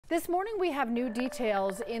This morning we have new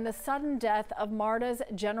details in the sudden death of MARTA's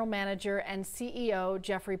general manager and CEO,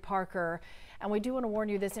 Jeffrey Parker. And we do want to warn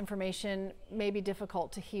you this information may be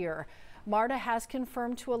difficult to hear. MARTA has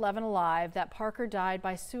confirmed to 11 Alive that Parker died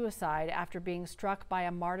by suicide after being struck by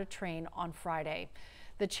a MARTA train on Friday.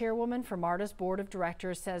 The chairwoman for MARTA's board of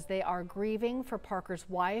directors says they are grieving for Parker's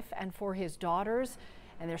wife and for his daughters,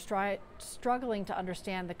 and they're struggling to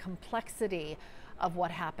understand the complexity of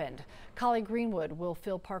what happened. Collie Greenwood will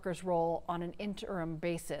fill Parker's role on an interim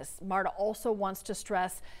basis. MARTA also wants to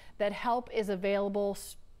stress that help is available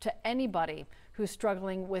to anybody who's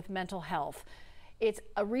struggling with mental health. It's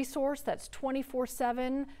a resource that's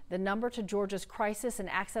 24/7. The number to Georgia's crisis and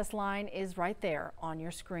access line is right there on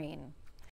your screen.